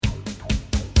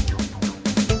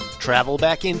travel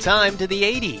back in time to the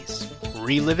 80s,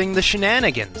 reliving the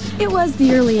shenanigans. It was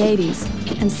the early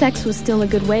 80s, and sex was still a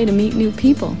good way to meet new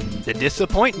people. The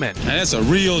disappointment. Now that's a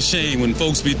real shame when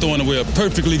folks be throwing away a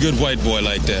perfectly good white boy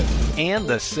like that. And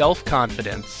the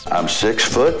self-confidence. I'm 6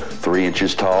 foot, 3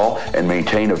 inches tall, and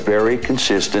maintain a very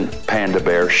consistent panda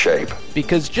bear shape.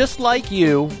 Because just like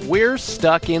you, we're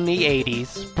stuck in the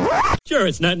 80s. Sure,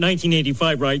 it's not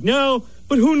 1985 right now,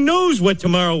 but who knows what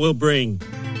tomorrow will bring.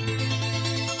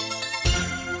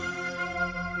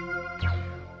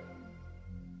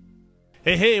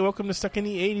 Hey, welcome to Stuck in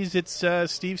the 80s.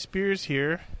 It's Steve Spears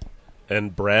here.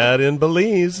 And Brad in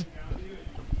Belize.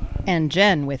 And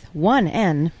Jen with one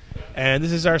N. And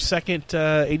this is our second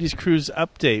 80s cruise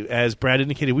update. As Brad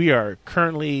indicated, we are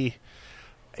currently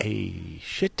a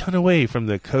shit ton away from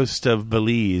the coast of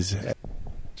Belize.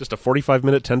 Just a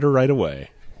 45-minute tender right away.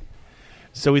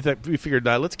 So we figured,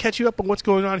 let's catch you up on what's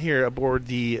going on here aboard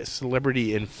the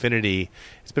Celebrity Infinity.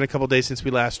 It's been a couple days since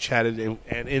we last chatted,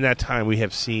 and in that time we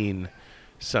have seen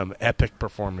some epic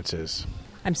performances.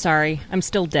 I'm sorry. I'm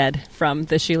still dead from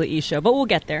the Sheila E. show, but we'll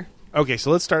get there. Okay,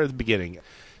 so let's start at the beginning.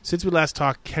 Since we last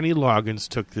talked, Kenny Loggins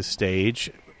took the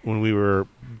stage when we were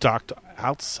docked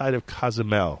outside of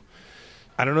Cozumel.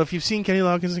 I don't know if you've seen Kenny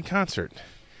Loggins in concert.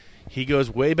 He goes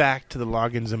way back to the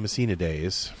Loggins and Messina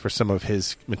days for some of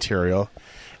his material.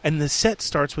 And the set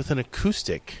starts with an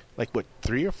acoustic. Like,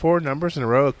 3 or 4 numbers in a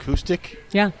row acoustic?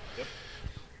 Yeah.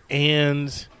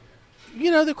 And,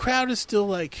 the crowd is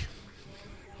still,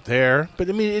 there. But,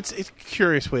 it's a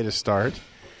curious way to start.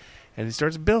 And he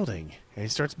starts building. And he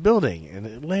starts building. And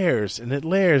it layers. And it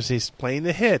layers. He's playing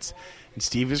the hits. And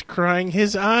Steve is crying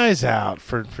his eyes out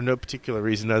for no particular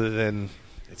reason other than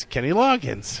it's Kenny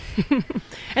Loggins.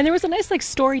 And there was a nice,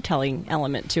 storytelling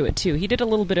element to it, too. He did a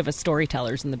little bit of a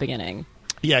storyteller's in the beginning.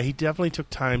 Yeah, he definitely took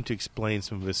time to explain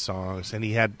some of his songs. And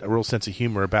he had a real sense of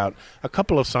humor about a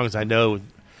couple of songs I know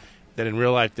that in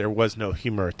real life there was no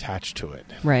humor attached to it.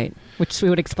 Right, which we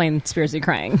would explain Spearsy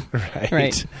crying.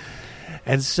 Right.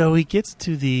 And so he gets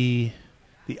to the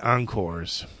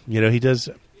encores. He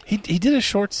did a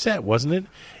short set, wasn't it?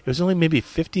 It was only maybe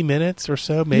 50 minutes or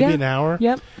so, maybe an hour.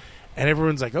 Yep. And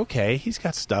everyone's like, okay, he's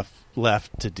got stuff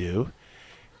left to do.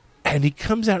 And he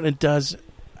comes out and does,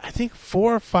 I think,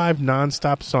 4 or 5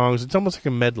 nonstop songs. It's almost like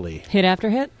a medley. Hit after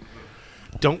hit?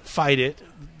 Don't Fight It.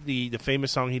 The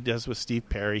famous song he does with Steve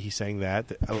Perry, he sang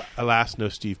that. Alas, no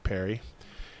Steve Perry.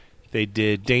 They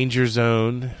did Danger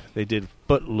Zone. They did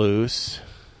Footloose.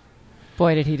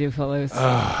 Boy, did he do Footloose.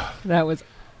 That was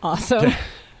awesome.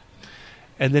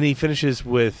 And then he finishes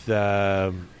with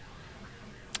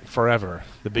Forever,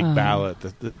 the big ballad,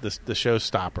 the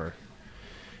showstopper.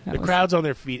 The crowd's on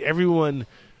their feet. Everyone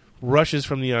rushes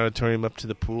from the auditorium up to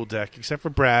the pool deck, except for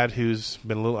Brad, who's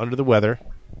been a little under the weather.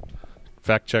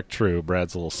 Fact check true.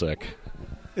 Brad's a little sick.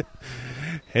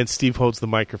 And Steve holds the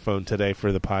microphone today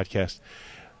for the podcast.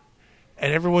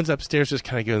 And everyone's upstairs just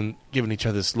kind of giving each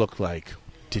other this look like,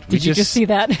 did you just see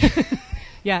that?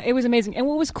 Yeah, it was amazing. And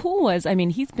what was cool was,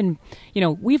 he's been,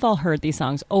 we've all heard these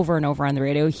songs over and over on the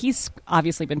radio. He's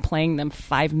obviously been playing them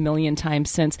 5 million times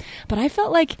since. But I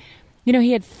felt like,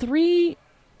 he had three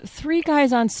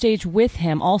guys on stage with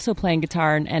him also playing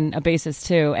guitar and a bassist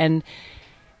too. And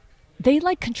they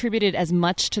contributed as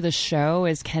much to the show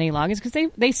as Kenny Loggins because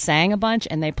they sang a bunch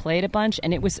and they played a bunch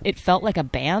and it felt like a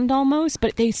band almost,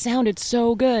 but they sounded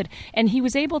so good. And he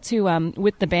was able to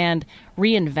with the band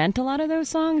reinvent a lot of those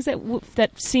songs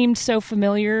that seemed so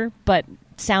familiar but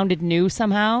sounded new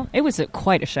somehow. It was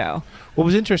quite a show. What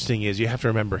was interesting is you have to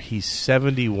remember he's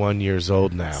 71 years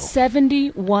old now.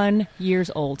 71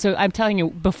 years old. So I'm telling you,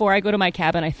 before I go to my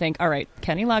cabin, I think, all right,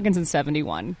 Kenny Loggins is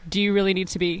 71. Do you really need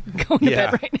to be going to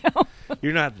bed right now?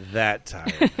 You're not that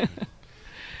tired.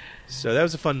 So that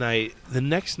was a fun night. The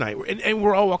next night, and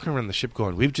we're all walking around the ship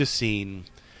going, we've just seen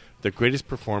the greatest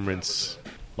performance.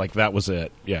 That was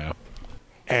it, yeah.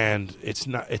 And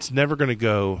it's never going to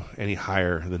go any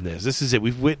higher than this. This is it.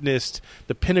 We've witnessed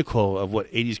the pinnacle of what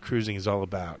 80s cruising is all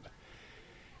about.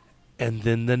 And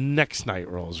then the next night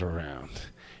rolls around,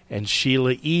 and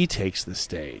Sheila E. takes the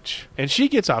stage. And she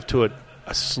gets off to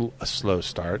a slow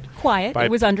start. Quiet.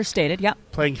 It was understated, yep.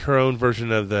 Playing her own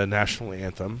version of the national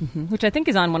anthem. Which I think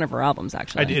is on one of her albums,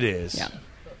 actually. It is. Yeah.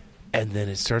 And then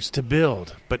it starts to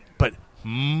build, but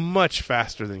much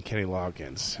faster than Kenny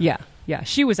Loggins. Yeah. Yeah,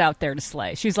 she was out there to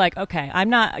slay. She's like, okay, I'm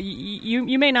not,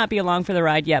 you may not be along for the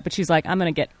ride yet, but she's like, I'm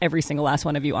going to get every single last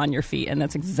one of you on your feet, and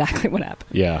that's exactly what happened.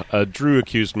 Yeah, Drew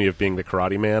accused me of being the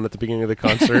karate man at the beginning of the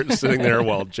concert, sitting there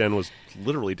while Jen was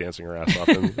literally dancing her ass off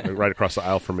right across the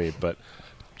aisle from me, but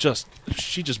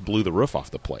she just blew the roof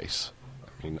off the place.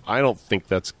 I mean, I don't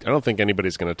think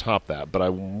anybody's going to top that, but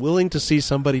I'm willing to see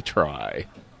somebody try.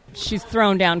 She's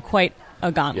thrown down quite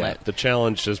a gauntlet. Yeah, the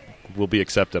challenge will be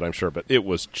accepted, I'm sure, but it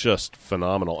was just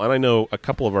phenomenal. And I know a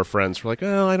couple of our friends were like,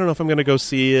 oh, I don't know if I'm going to go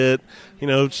see it. You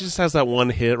know, she just has that one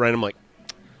hit, right? I'm like,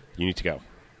 you need to go.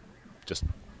 Just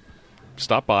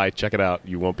stop by, check it out.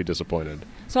 You won't be disappointed.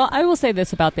 So I will say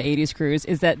this about the 80s cruise,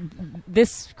 is that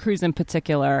this cruise in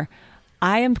particular,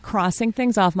 I am crossing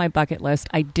things off my bucket list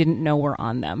I didn't know were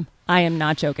on them. I am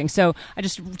not joking. So I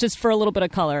just for a little bit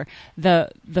of color, the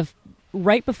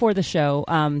right before the show,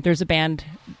 there's a band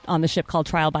on the ship called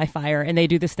Trial by Fire, and they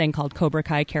do this thing called Cobra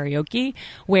Kai Karaoke,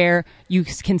 where you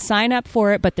can sign up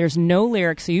for it, but there's no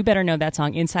lyrics, so you better know that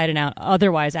song inside and out.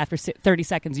 Otherwise, after 30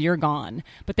 seconds, you're gone.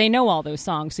 But they know all those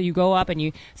songs, so you go up and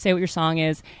you say what your song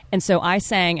is. And so I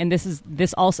sang, and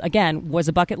this also, again, was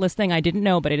a bucket list thing I didn't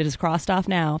know, but it is crossed off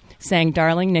now, sang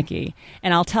Darling Nikki.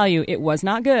 And I'll tell you, it was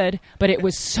not good, but it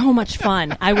was so much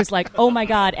fun. I was like, oh my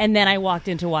God. And then I walked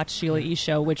in to watch Sheila E.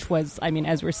 show, which was, I mean,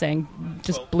 as we're saying,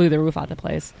 just blew the roof off the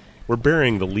place. We're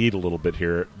burying the lead a little bit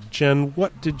here. Jen,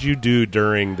 what did you do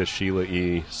during the Sheila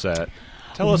E. set?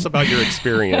 Tell us about your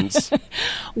experience.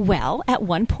 Well, at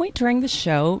one point during the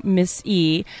show, Miss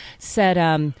E said,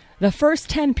 the first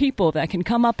 10 people that can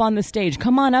come up on the stage,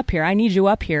 come on up here. I need you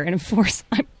up here. And of course,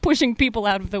 I'm pushing people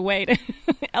out of the way,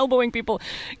 elbowing people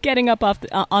getting up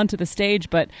onto the stage.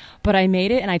 But I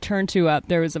made it, and I turned to,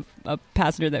 there was a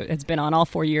passenger that has been on all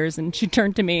 4 years, and she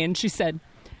turned to me and she said,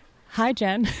 hi,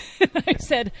 Jen. I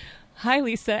said, hi,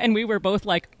 Lisa. And we were both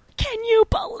like, can you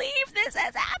believe this is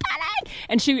happening?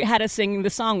 And she had us singing the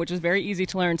song, which was very easy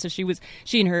to learn. So she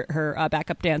and her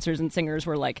backup dancers and singers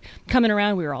were like coming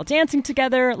around. We were all dancing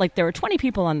together. Like there were 20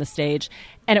 people on the stage.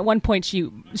 And at one point,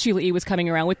 Sheila E. was coming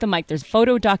around with the mic. There's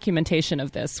photo documentation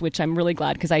of this, which I'm really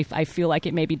glad because I feel like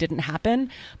it maybe didn't happen.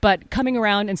 But coming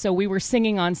around, and so we were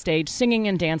singing on stage, singing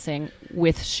and dancing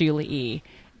with Sheila E.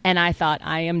 And I thought,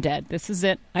 I am dead. This is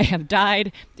it. I have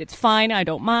died. It's fine. I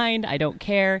don't mind. I don't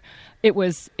care. It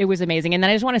was amazing. And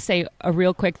then I just want to say a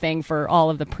real quick thing for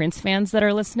all of the Prince fans that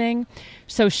are listening.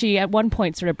 So she, at one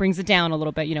point, sort of brings it down a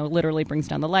little bit, literally brings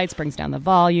down the lights, brings down the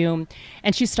volume.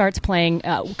 And she starts playing,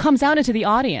 comes out into the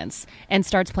audience and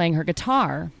starts playing her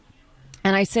guitar.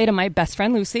 And I say to my best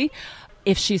friend, Lucy,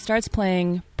 if she starts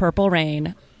playing Purple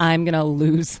Rain, I'm going to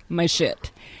lose my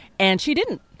shit. And she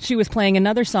didn't. She was playing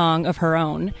another song of her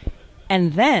own,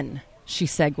 and then she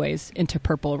segues into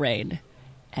Purple Rain,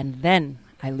 and then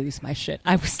I lose my shit.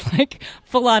 I was like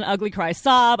full-on ugly cry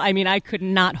sob. I mean, I could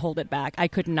not hold it back.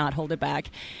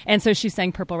 And so she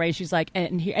sang Purple Rain. She's like,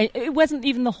 and it wasn't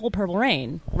even the whole Purple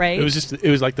Rain, right? It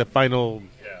was like the final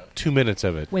 2 minutes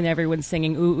of it. When everyone's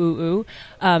singing ooh, ooh, ooh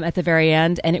at the very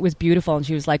end. And it was beautiful. And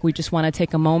she was like, we just want to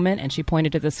take a moment. And she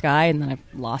pointed to the sky. And then I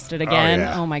lost it again. Oh,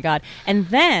 yeah. Oh my God. And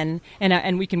then,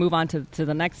 and we can move on to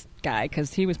the next guy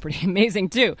because he was pretty amazing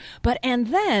too. And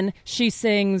then she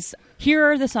sings, here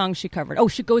are the songs she covered. Oh,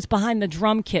 she goes behind the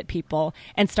drum kit, people,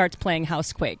 and starts playing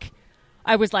Housequake.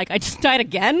 I was like, I just died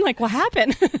again? Like, what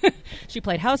happened? She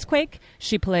played Housequake.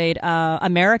 She played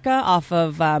America off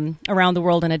of Around the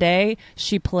World in a Day.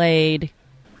 She played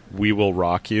We Will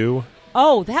Rock You.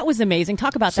 Oh, that was amazing.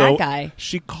 Talk about that guy.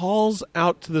 She calls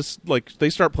out to this, like,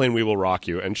 they start playing We Will Rock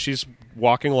You, and she's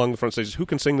walking along the front stage. Who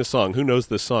can sing this song? Who knows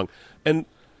this song? And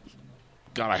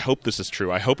God, I hope this is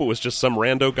true. I hope it was just some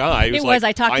rando guy. It was.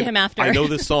 I talked to him after. I know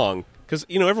this song. Because,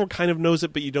 everyone kind of knows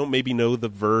it, but you don't maybe know the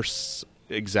verse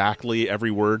exactly, every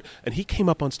word. And he came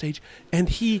up on stage, and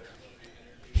he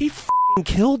f***ing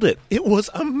killed it. It was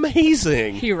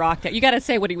amazing. He rocked it. You got to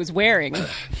say what he was wearing.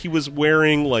 He was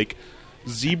wearing, like,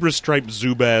 zebra-striped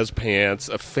Zubaz pants,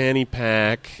 a fanny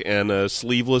pack, and a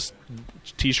sleeveless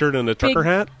T-shirt and a trucker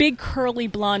hat. Big curly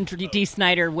blonde Dee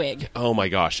Snider wig. Oh, my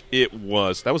gosh. That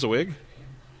was a wig?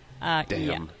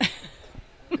 Damn. Yeah.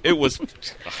 It was,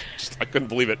 I couldn't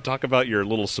believe it. Talk about your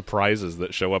little surprises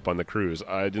that show up on the cruise.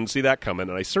 I didn't see that coming,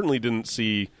 and I certainly didn't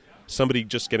see somebody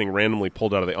just getting randomly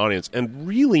pulled out of the audience and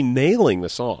really nailing the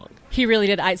song. He really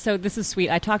did. So this is sweet.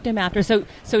 I talked to him after. So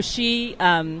she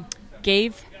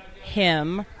gave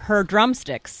him her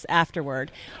drumsticks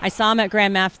afterward. I saw him at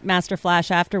Grandmaster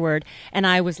Flash afterward, and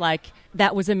I was like,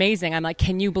 that was amazing. I'm like,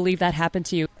 can you believe that happened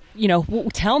to you?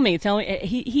 Tell me.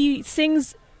 He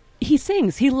sings.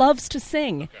 He loves to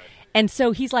sing. Okay. And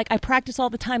so he's like, I practice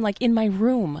all the time, like in my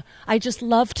room. I just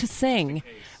love to sing.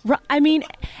 I mean,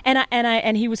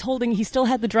 and he was holding, he still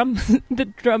had the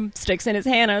drumsticks in his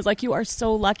hand. I was like, you are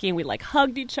so lucky. And we like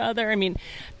hugged each other. I mean,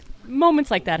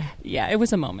 moments like that. Yeah, it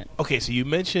was a moment. Okay, so you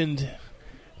mentioned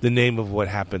the name of what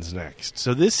happens next.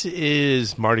 So this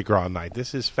is Mardi Gras night.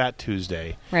 This is Fat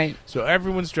Tuesday. Right. So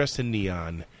everyone's dressed in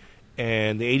neon.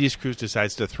 and the 80s Cruise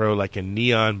decides to throw like a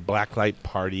neon blacklight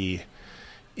party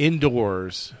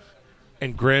indoors,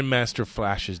 and Grandmaster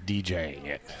Flash is DJing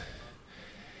it.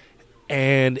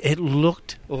 And it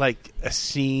looked like a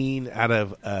scene out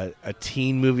of a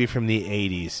teen movie from the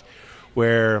 80s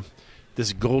where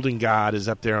this golden god is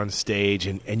up there on stage,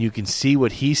 and you can see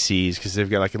what he sees because they've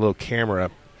got like a little camera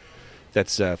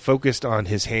that's focused on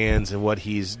his hands and what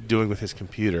he's doing with his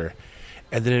computer.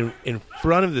 And then in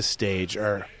front of the stage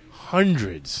are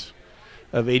hundreds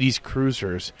of 80s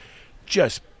cruisers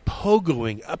just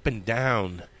pogoing up and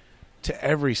down to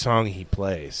every song he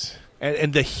plays.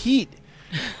 And the heat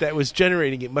that was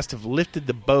generating it must have lifted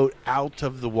the boat out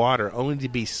of the water, only to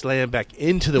be slammed back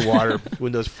into the water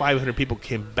when those 500 people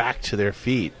came back to their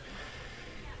feet.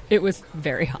 It was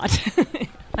very hot.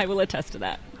 I will attest to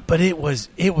that. But it was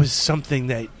something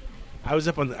that I was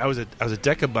up on. I was a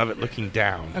deck above it, looking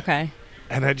down. Okay.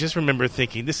 And I just remember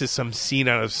thinking, this is some scene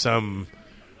out of some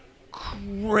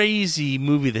crazy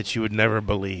movie that you would never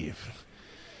believe.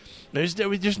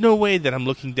 There's no way that I'm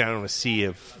looking down on a sea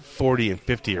of 40 and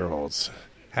 50-year-olds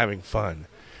having fun.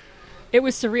 It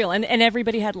was surreal. And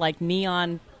everybody had, like,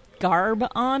 neon garb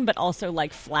on, but also,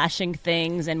 like, flashing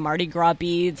things and Mardi Gras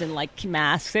beads and, like,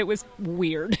 masks. It was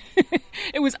weird.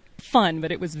 It was fun,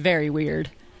 but it was very weird.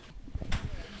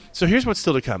 So here's what's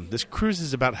still to come. This cruise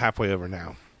is about halfway over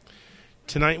now.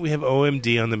 Tonight we have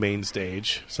OMD on the main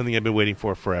stage, something I've been waiting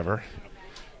for forever.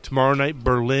 Tomorrow night,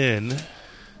 Berlin.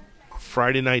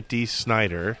 Friday night, Dee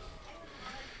Snider.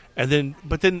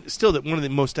 But then still that one of the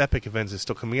most epic events is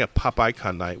still coming up, Pop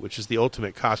Icon Night, which is the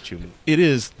ultimate costume. It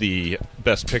is the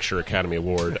Best Picture Academy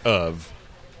Award of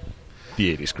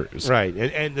the 80s Cruise. Right.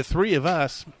 And the three of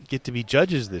us get to be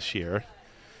judges this year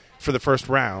for the first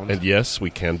round. And yes, we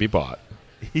can be bought.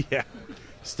 Yeah.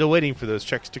 Still waiting for those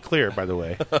checks to clear, by the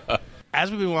way. As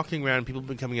we've been walking around, people have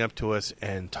been coming up to us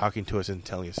and talking to us and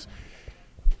telling us,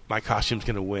 my costume's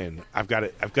going to win. I've got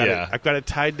it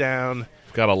tied down.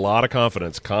 I've got a lot of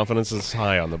confidence. Confidence is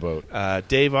high on the boat.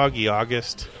 Dave Augie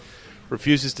August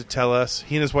refuses to tell us.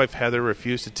 He and his wife Heather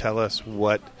refuse to tell us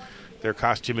what their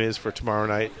costume is for tomorrow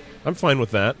night. I'm fine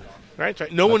with that.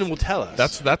 Right. No one will tell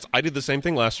us. That's. I did the same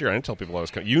thing last year. I didn't tell people I was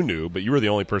coming. You knew, but you were the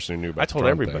only person who knew about I told the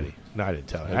everybody. thing. No, I didn't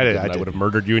tell. I would have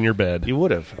murdered you in your bed. You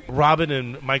would have. Robin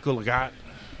and Michael Legat.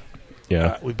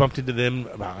 Yeah. We bumped into them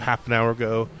about half an hour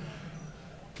ago.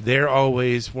 They're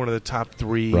always one of the top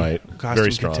three costume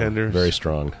Very strong. contenders. Very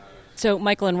strong. So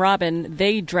Michael and Robin,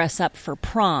 they dress up for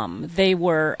prom. They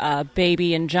were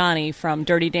Baby and Johnny from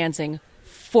Dirty Dancing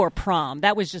for prom.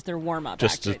 That was just their warm-up.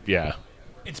 Yeah.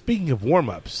 And speaking of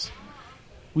warm-ups,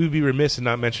 we would be remiss in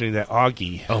not mentioning that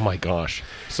Augie. Oh, my gosh.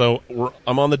 So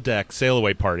I'm on the deck,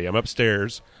 sail-away party. I'm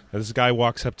upstairs, and this guy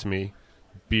walks up to me,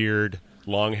 beard,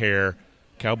 long hair,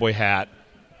 cowboy hat,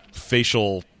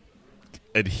 facial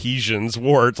adhesions,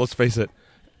 warts, let's face it.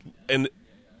 And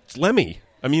it's Lemmy.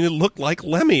 I mean, it looked like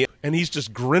Lemmy. And he's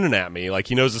just grinning at me like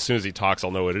he knows as soon as he talks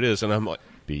I'll know what it is. And I'm like,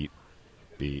 beat.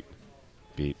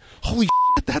 Holy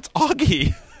shit, that's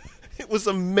Augie. It was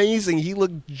amazing. He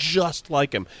looked just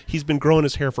like him. He's been growing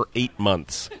his hair for 8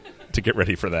 months to get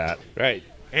ready for that. Right.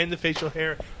 And the facial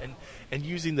hair and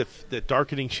using the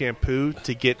darkening shampoo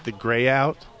to get the gray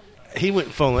out. He went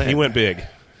full in. He went big.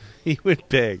 He went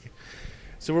big.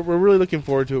 So we're really looking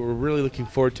forward to it. We're really looking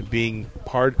forward to being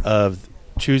part of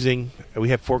choosing. We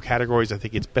have 4 categories. I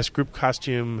think it's best group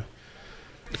costume,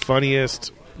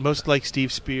 funniest, most like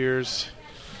Steve Spears,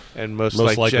 and most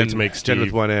like likely Jen, to make Jen with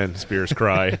Steve one N. Spears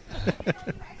cry.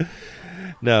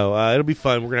 No, it'll be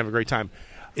fun. We're going to have a great time.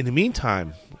 In the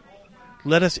meantime,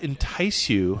 let us entice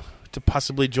you to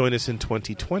possibly join us in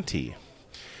 2020.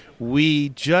 We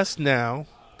just now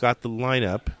got the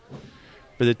lineup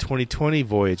for the 2020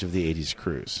 voyage of the 80s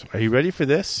Cruise. Are you ready for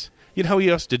this? You know how we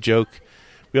used to joke?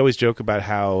 We always joke about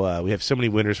how we have so many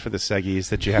winners for the Seggies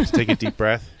that you have to take a deep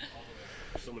breath.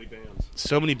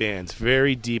 So many bands.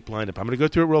 Very deep lineup. I'm going to go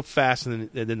through it real fast,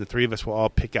 and then the three of us will all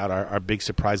pick out our big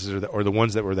surprises or the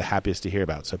ones that we're the happiest to hear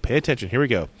about. So pay attention. Here we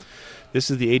go.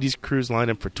 This is the 80s Cruise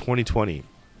lineup for 2020.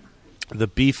 The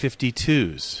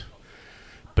B-52s,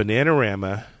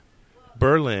 Bananarama,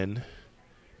 Berlin,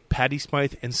 Patti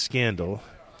Smythe and Scandal,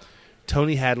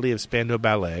 Tony Hadley of Spandau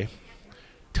Ballet,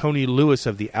 Tony Lewis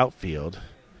of The Outfield,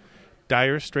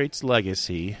 Dire Straits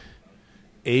Legacy,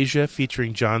 Asia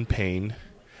featuring John Payne,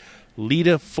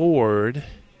 Lita Ford,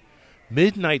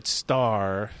 Midnight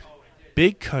Star,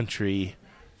 Big Country,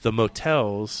 The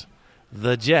Motels,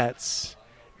 The Jets,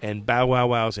 and Bow Wow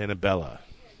Wow's Annabella.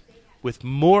 With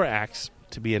more acts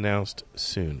to be announced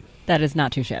soon. That is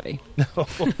not too shabby.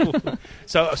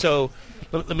 So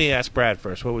let me ask Brad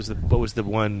first. What was the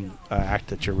one act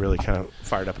that you're really kind of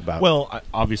fired up about? Well,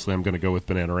 obviously, I'm going to go with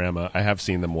Bananarama. I have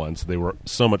seen them once. They were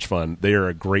so much fun. They are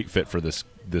a great fit for this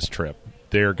trip.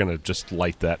 They're going to just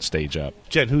light that stage up.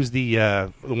 Jen, who's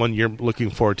the one you're looking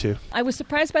forward to? I was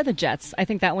surprised by the Jets. I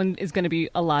think that one is going to be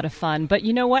a lot of fun. But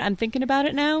you know what? I'm thinking about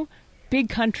it now. Big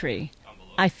Country,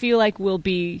 I feel like will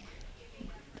be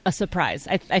a surprise.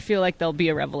 I feel like there'll be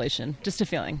a revelation. Just a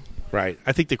feeling. Right.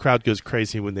 I think the crowd goes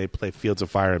crazy when they play Fields of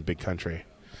Fire in Big Country.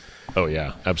 Oh,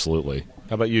 yeah, absolutely.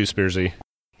 How about you, Spearsy?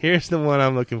 Here's the one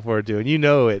I'm looking forward to, and you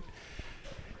know it.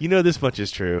 You know this much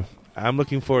is true. I'm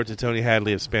looking forward to Tony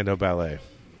Hadley of Spandau Ballet.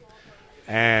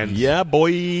 And yeah,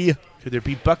 boy. Could there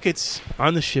be buckets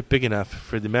on the ship big enough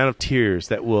for the amount of tears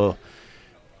that will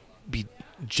be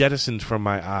jettisoned from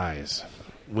my eyes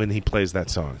when he plays that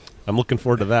song? I'm looking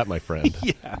forward to that, my friend.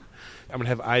 Yeah. I'm going to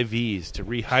have IVs to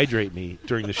rehydrate me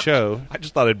during the show. I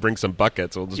just thought I'd bring some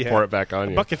buckets. We'll just pour it back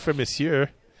on you. Bucket for Monsieur.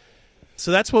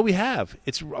 So that's what we have.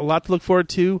 It's a lot to look forward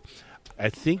to. I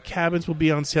think cabins will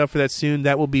be on sale for that soon.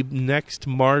 That will be next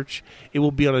March. It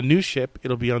will be on a new ship.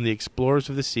 It'll be on the Explorers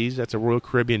of the Seas. That's a Royal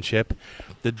Caribbean ship.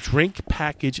 The drink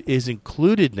package is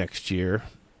included next year.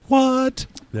 What?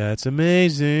 That's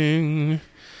amazing.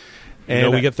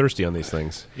 And we get thirsty on these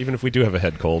things, even if we do have a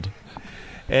head cold.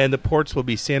 And the ports will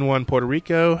be San Juan, Puerto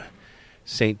Rico,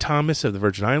 St. Thomas of the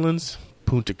Virgin Islands,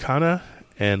 Punta Cana,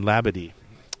 and Labadee,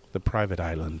 the private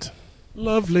island.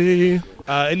 Lovely.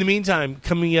 In the meantime,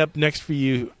 coming up next for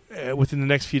you, within the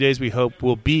next few days, we hope,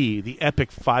 will be the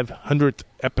epic 500th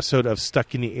episode of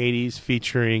Stuck in the 80s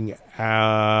featuring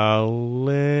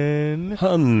Alan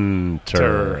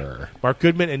Hunter, Mark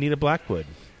Goodman, and Nina Blackwood.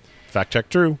 Fact check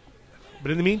true.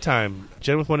 But in the meantime,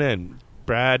 Jen with one N,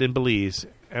 Brad and Belize,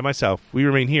 and myself, we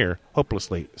remain here,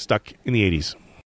 hopelessly stuck in the 80s.